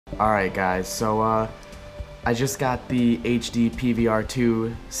Alright guys, so I just got the hdpvr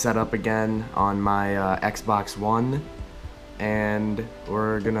 2 set up again on my Xbox One, and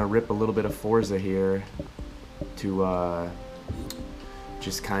we're gonna rip a little bit of Forza here to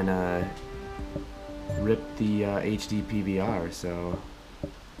just kinda rip the hdpvr. So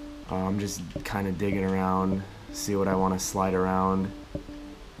I'm just kinda digging around, see what I want to slide around.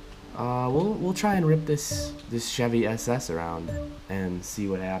 We'll try and rip this Chevy SS around and see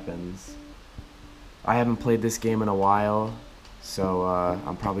what happens. I haven't played this game in a while, so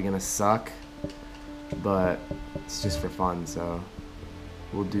I'm probably gonna suck, but it's just for fun. So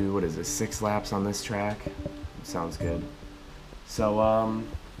we'll do, what is this, 6 laps on this track? Sounds good. So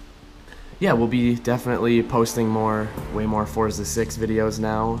yeah, we'll be definitely posting way more Forza 6 videos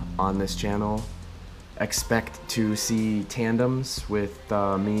now on this channel. Expect to see tandems with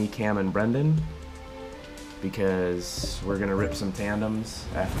me, Cam, and Brendan, because we're gonna rip some tandems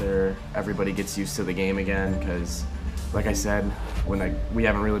after everybody gets used to the game again, because like I said, we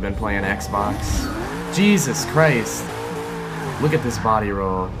haven't really been playing Xbox. Jesus Christ, look at this body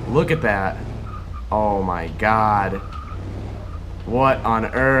roll, look at that. Oh my god, what on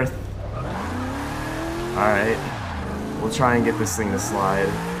earth. Alright, we'll try and get this thing to slide.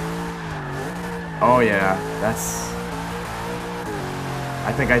 Oh yeah,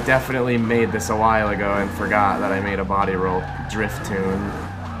 I think I definitely made this a while ago and forgot that I made a body roll drift tune.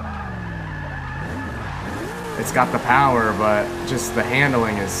 It's got the power, but just the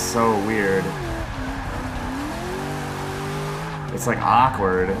handling is so weird. It's like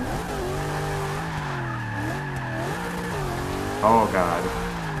awkward. Oh god.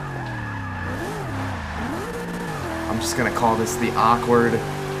 I'm just gonna call this the awkward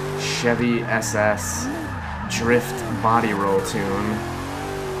Chevy SS drift body roll tune.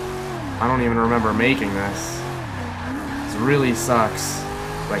 I don't even remember making this. This really sucks,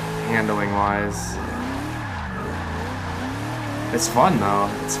 like, handling wise. It's fun though.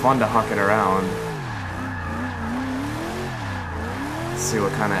 It's fun to huck it around. Let's see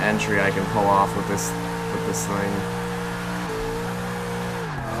what kind of entry I can pull off with this thing.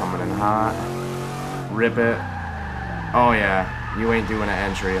 Coming in hot. Rip it. Oh yeah. You ain't doing an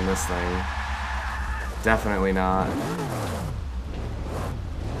entry in this thing. Definitely not.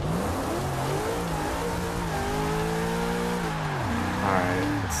 Alright,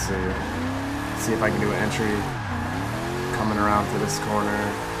 let's see. Let's see if I can do an entry coming around for this corner.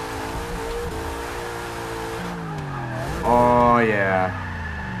 Oh yeah.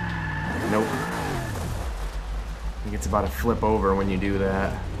 Nope. I think it's about to flip over when you do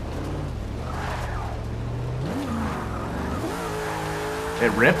that.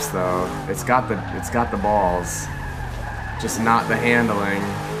 It rips though. It's got the balls, just not the handling.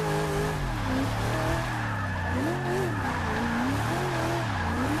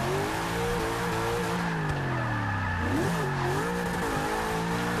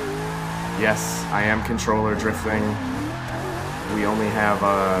 Yes, I am controller drifting. We only have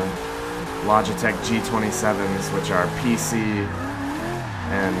Logitech G27s, which are PC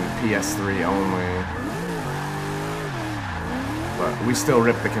and PS3 only. But we still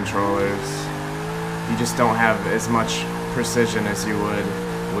rip the controllers. You just don't have as much precision as you would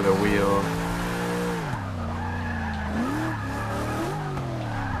with a wheel.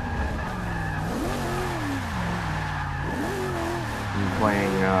 I'm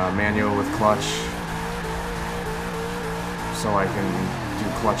playing manual with clutch, so I can do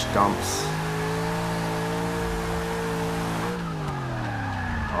clutch dumps.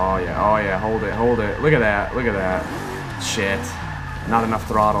 Oh yeah, hold it. Look at that. Shit. Not enough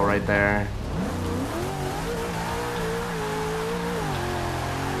throttle right there.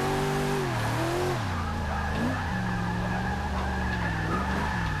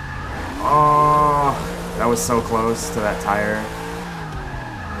 Oh, that was so close to that tire.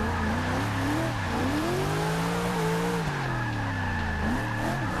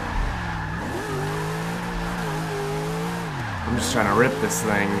 I'm just trying to rip this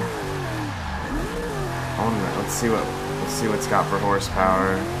thing. Let's see what it's got for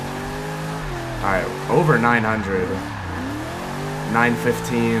horsepower. Alright, over 900.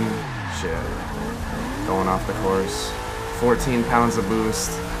 915. Shit. Going off the course. 14 pounds of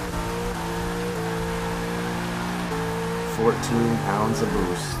boost. 14 pounds of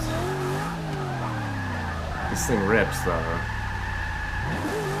boost. This thing rips though.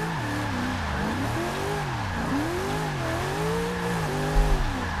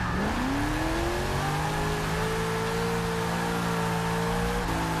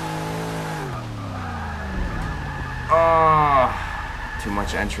 Oh, too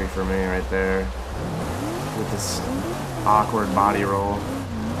much entry for me right there with this awkward body roll.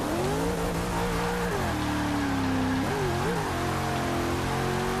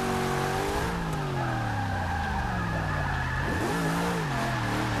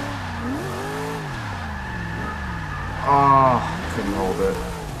 hold it.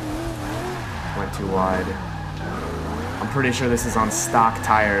 Went too wide. I'm pretty sure this is on stock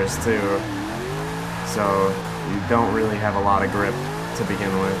tires too, so you don't really have a lot of grip to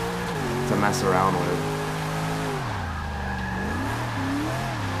begin with, to mess around with.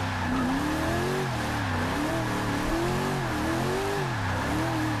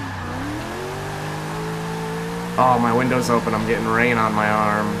 Oh, my window's open. I'm getting rain on my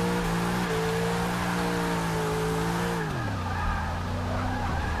arm.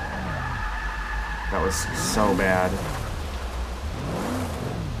 That was so bad.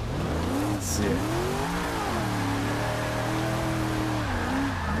 Let's see.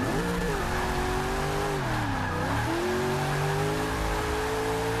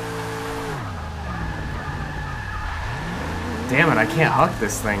 Damn it, I can't huck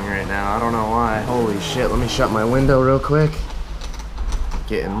this thing right now. I don't know why. Holy shit, let me shut my window real quick.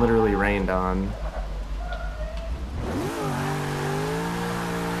 Getting literally rained on.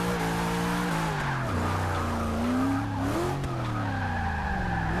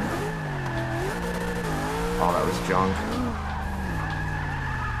 Oh, that was junk.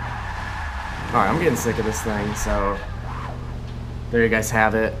 Alright, I'm getting sick of this thing, so there you guys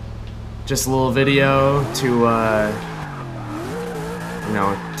have it. Just a little video to, you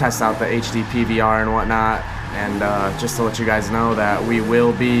know, test out the hdpvr and whatnot, and just to let you guys know that we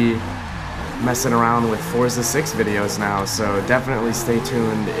will be messing around with Forza 6 videos now, so definitely stay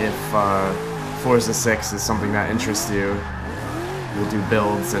tuned if Forza 6 is something that interests you. We'll do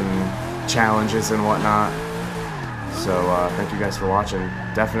builds and challenges and whatnot. So thank you guys for watching.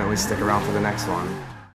 Definitely stick around for the next one.